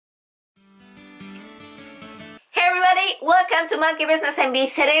everybody, welcome to Monkey Business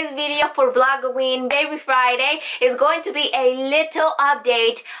MB. Today's video for VlogOween Baby Friday is going to be a little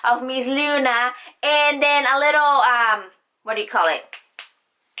update of Miss Luna and then a little, what do you call it?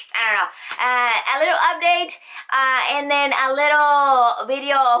 I don't know, a little update and then a little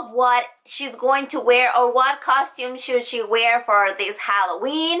video of what she's going to wear or what costume should she wear for this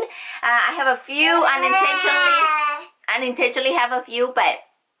Halloween. I have a few, unintentionally have a few, but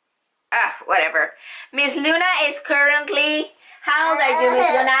whatever. Miss Luna is currently, how old are you, Miss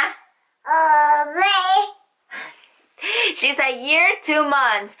Luna? She's a year, 2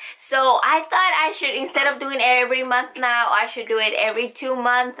 months. So I thought I should, instead of doing every month now, I should do it every 2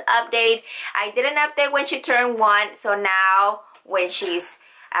 month update. I did an update when she turned 1. So now when she's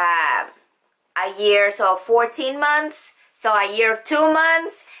a year, so 14 months. So a year, 2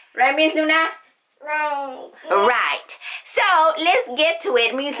 months. Right, Miss Luna? Right. So let's get to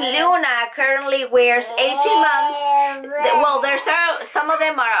it. Miss Luna currently wears 18 months. Well, there's some of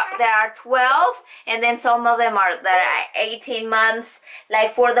them are 12, and then some of them are 18 months.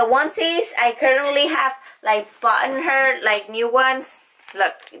 Like for the onesies, I currently have like bought her like new ones.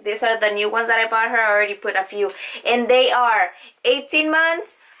 Look, these are the new ones that I bought her. I already put a few, and they are 18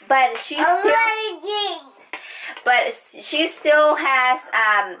 months. But she still has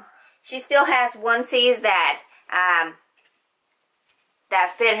onesies that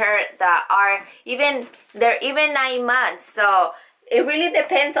that fit her, they're even 9 months. So it really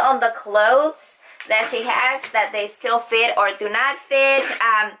depends on the clothes that she has, that they still fit or do not fit.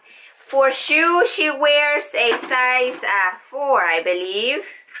 For shoes, she wears a size 4, I believe.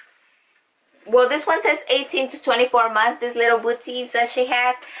 Well, this one says 18 to 24 months, these little booties that she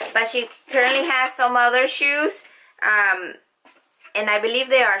has, but she currently has some other shoes. And I believe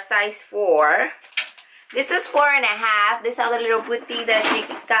they are size 4. This is 4.5. This other little booty that she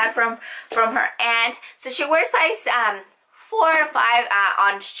got from her aunt. So she wears size 4 or 5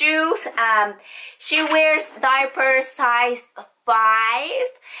 on shoes. She wears diapers size 5.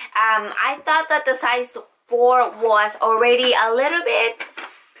 I thought that the size 4 was already a little bit.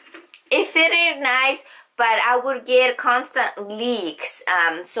 It fitted nice, but I would get constant leaks.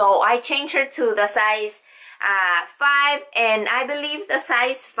 So I changed her to the size 5, and I believe the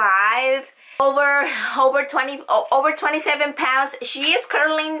size 5 over 27 pounds. She is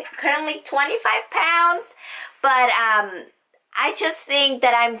currently 25 pounds, but I just think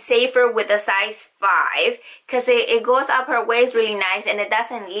that I'm safer with the size 5 because it goes up her waist really nice and it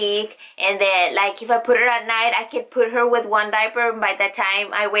doesn't leak. And then like if I put her at night, I could put her with one diaper, and by the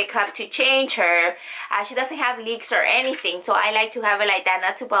time I wake up to change her, she doesn't have leaks or anything. So I like to have it like that,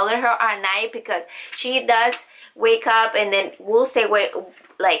 not to bother her at night, because she does wake up and then will stay awake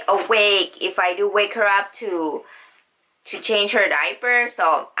if I do wake her up to change her diaper.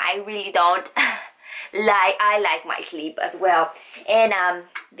 So I really don't I like my sleep as well. And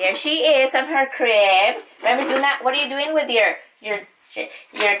there she is on her crib. Right, Miss Luna, what are you doing with your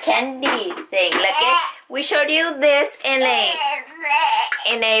candy thing? Look it. We showed you this in a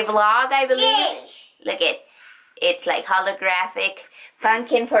vlog, I believe. Look it. It's like holographic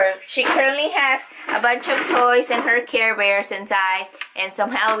pumpkin for. She currently has a bunch of toys and her Care Bears inside and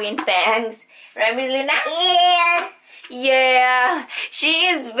some Halloween fangs. Right, Miss Luna? Yeah. Yeah, she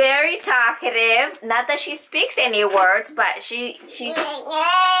is very talkative. Not that she speaks any words, but she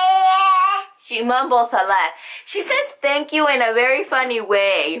mumbles a lot. She says thank you in a very funny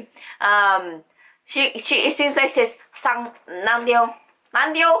way. It seems like says sang nandio.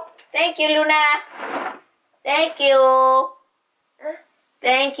 Nandio. Thank you, Luna. Thank you.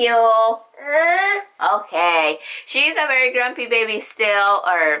 Thank you. Okay. She's a very grumpy baby still,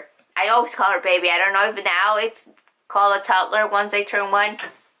 or I always call her baby. I don't know if now it's call a toddler once they turn 1.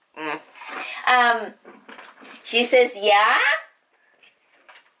 She says, yeah?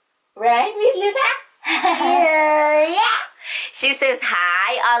 Right, Miss Luna? Yeah. She says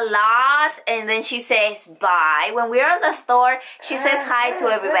hi a lot, and then she says bye. When we're in the store, she says hi to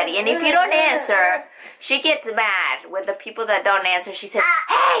everybody. And if you don't answer, she gets mad with the people that don't answer. She says,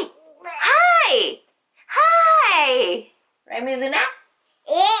 hey, hi, hi. Right, Miss Luna?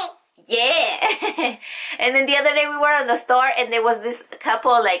 Yeah. Yeah. And then the other day we were in the store and there was this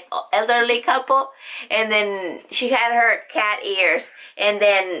couple, like elderly couple, and then she had her cat ears, and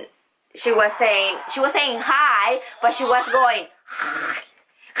then she was saying hi, but she was going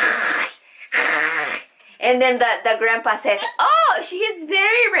and then the grandpa says, oh, she is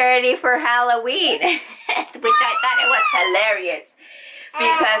very ready for Halloween. Which I thought it was hilarious,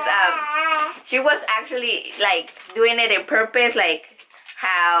 because she was actually like doing it on purpose, like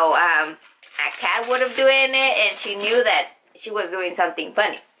how a cat would have doing it, and she knew that she was doing something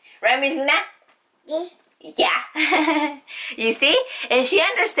funny. Right, Miss Luna? Yeah. Yeah. You see? And she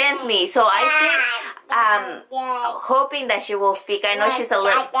understands me. So I think hoping that she will speak. I know she's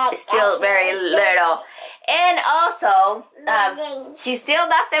still very little. And also, she still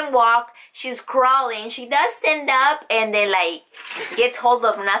doesn't walk. She's crawling. She does stand up and then like gets hold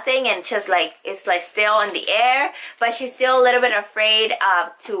of nothing and just like it's like still in the air. But she's still a little bit afraid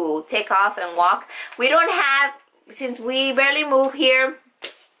to take off and walk. We don't have, since we barely moved here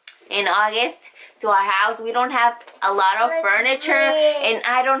in August to our house, we don't have a lot of furniture, and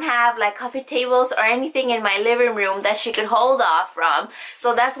I don't have like coffee tables or anything in my living room that she could hold off from.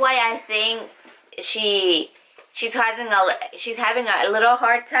 So that's why I think she's having a little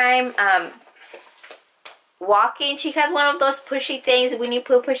hard time walking. She has one of those pushy things, Winnie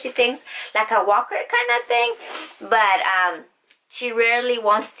Pooh pushy things, like a walker kind of thing, but she rarely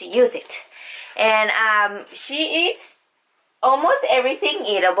wants to use it. And she eats almost everything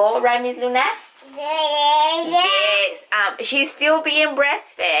eatable, right, Miss Luna? Yes. She's still being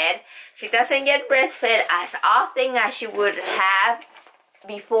breastfed. She doesn't get breastfed as often as she would have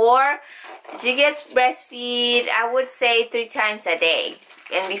before. She gets breastfeed, I would say 3 times a day,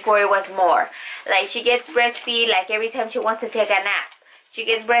 and before it was more. Like she gets breastfeed like every time she wants to take a nap. She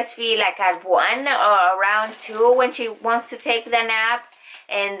gets breastfeed like at 1 or around 2 when she wants to take the nap,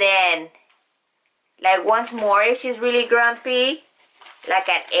 and then like once more if she's really grumpy, like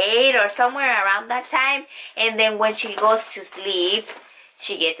at 8 or somewhere around that time. And then when she goes to sleep,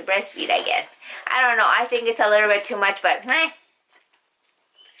 she gets breastfeed again. I don't know, I think it's a little bit too much, but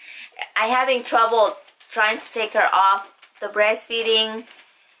I'm having trouble trying to take her off the breastfeeding,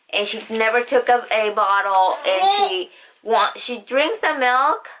 and she never took a bottle, and she drinks the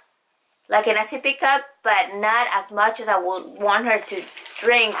milk like in a sippy cup, but not as much as I would want her to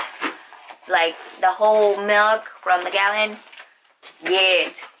drink, like the whole milk from the gallon.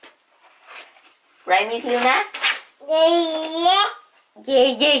 Yes. Right, Miss Luna?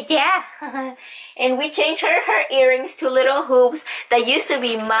 Yeah. And we changed her earrings to little hoops that used to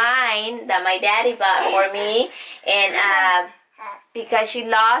be mine, that my daddy bought for me. And because she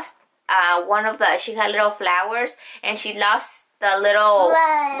lost one of she had little flowers, and she lost the little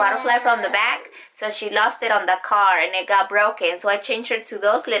butterfly from the back, so she lost it on the car and it got broken. So I changed her to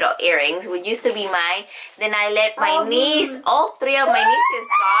those little earrings, which used to be mine. Then I let my niece, all 3 of my nieces,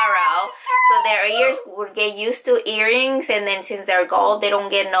 borrow, so their ears would get used to earrings, and then since they're gold, they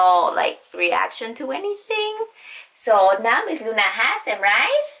don't get no like reaction to anything. So now Miss Luna has them,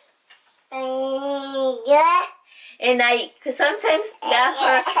 right? Yeah. And I sometimes got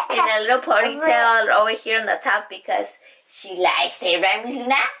her in a little ponytail over here on the top because she likes it, right, Miss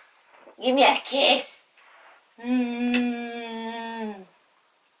Luna? Give me a kiss.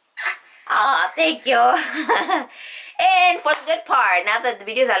 Oh, thank you. And for the good part, now that the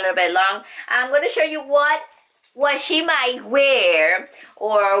video is a little bit long, I'm going to show you what she might wear,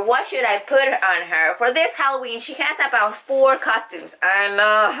 or what should I put on her. For this Halloween, she has about 4 costumes. I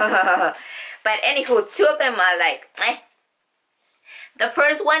know. But anywho, 2 of them are like, The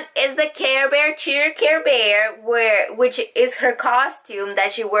first one is the Care Bear, Cheer Care Bear, which is her costume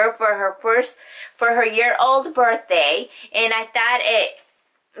that she wore for her year-old birthday. And I thought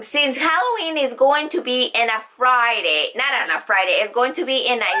since Halloween is going to be in a Friday, not on a Friday, it's going to be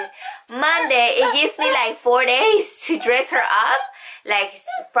in a Monday, it gives me like 4 days to dress her up. Like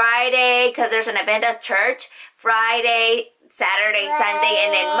Friday, because there's an event at church, Friday, Saturday, Sunday,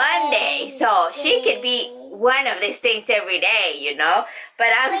 and then Monday. So she could be one of these things every day, you know, but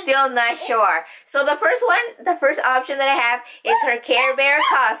I'm still not sure. So the first option that I have is her Care Bear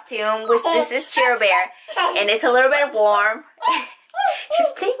costume, which this is Cheer Bear, and it's a little bit warm.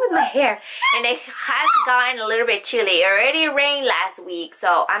 She's playing with my hair, and it has gotten a little bit chilly. It already rained last week,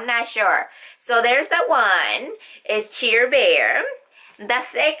 so I'm not sure. So there's the one, is Cheer Bear. The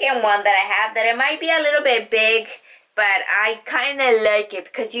second one that I have, that it might be a little bit big, but I kind of like it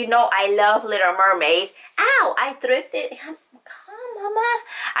because, you know, I love Little Mermaid. Ow! I thrifted. Come on, Mama.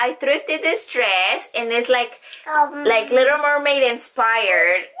 I thrifted this dress, and it's like Little Mermaid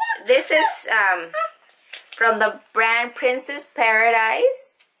inspired. This is from the brand Princess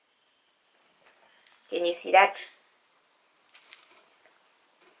Paradise. Can you see that?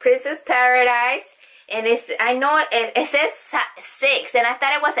 Princess Paradise. And I know it says 6, and I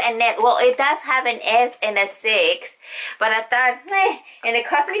thought it was an S. Well, it does have an S and a 6, but I thought, and it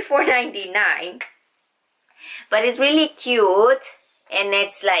cost me $4.99. But it's really cute, and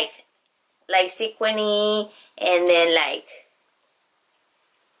it's like sequiny, and then like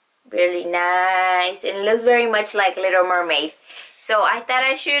really nice, and it looks very much like Little Mermaid. So I thought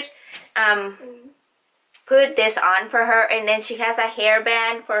I should put this on for her. And then she has a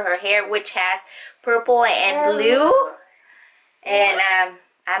hairband for her hair, which has purple and blue. And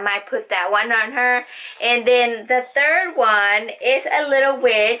I might put that one on her. And then the third one is a little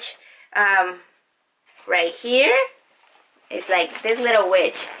witch. Right here. It's like this little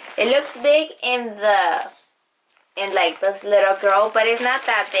witch. It looks big in like this little girl, but it's not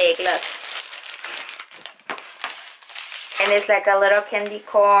that big. Look. And it's like a little candy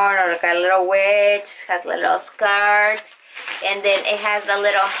corn or like a little witch. It has a little skirt. And then it has a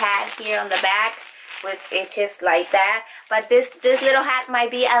little hat here on the back. It's just like that. But this little hat might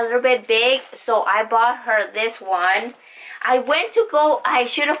be a little bit big, so I bought her this one. I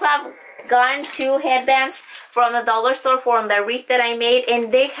should have gone 2 headbands from the dollar store for the wreath that I made,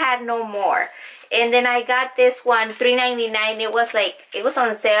 and they had no more. And then I got this one, $3.99. It was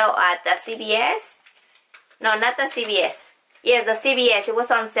on sale at the CVS. No, not the CVS. Yes, the CVS. It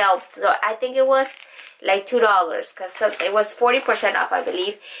was on sale, so I think it was like $2 because it was 40% off, I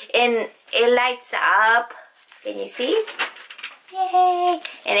believe. And it lights up. Can you see? Yay!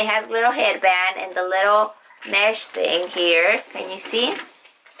 And it has a little headband and the little mesh thing here. Can you see?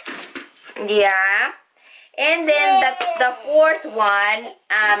 Yeah. And then the fourth one,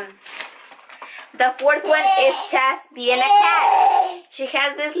 is just being a cat. She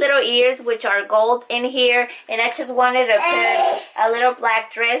has these little ears which are gold in here, and I just wanted to put a little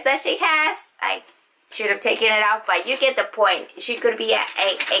black dress that she has. I should have taken it out, but you get the point. She could be a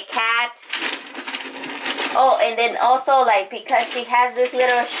cat. Oh, and then also, like, because she has this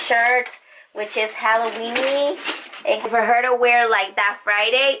little shirt which is Halloween-y, and for her to wear like that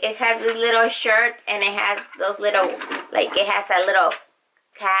Friday, it has this little shirt, and it has those little, like, it has a little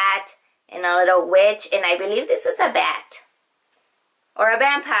cat and a little witch, and I believe this is a bat or a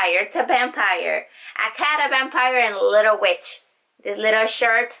vampire. It's a vampire, a cat, a vampire, and a little witch. This little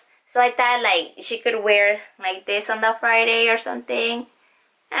shirt. So I thought like she could wear like this on the Friday or something.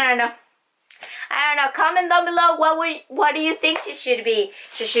 I don't know. Comment down below what do you think she should be?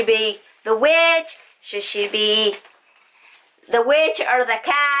 Should she be the witch? Should she be the witch or the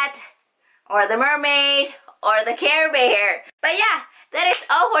cat or the mermaid or the Care Bear? But yeah, that is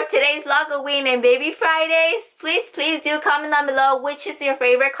all for today's VlogOween and Baby Fridays. Please do comment down below which is your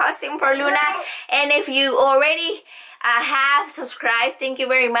favorite costume for Luna. And if you already have subscribed, thank you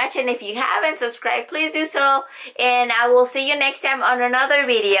very much. And if you haven't subscribed, please do so. And I will see you next time on another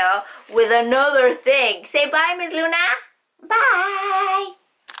video with another thing. Say bye, Miss Luna. Bye.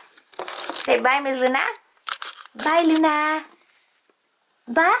 Say bye, Miss Luna. Bye, Luna.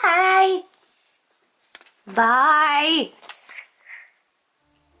 Bye. Bye.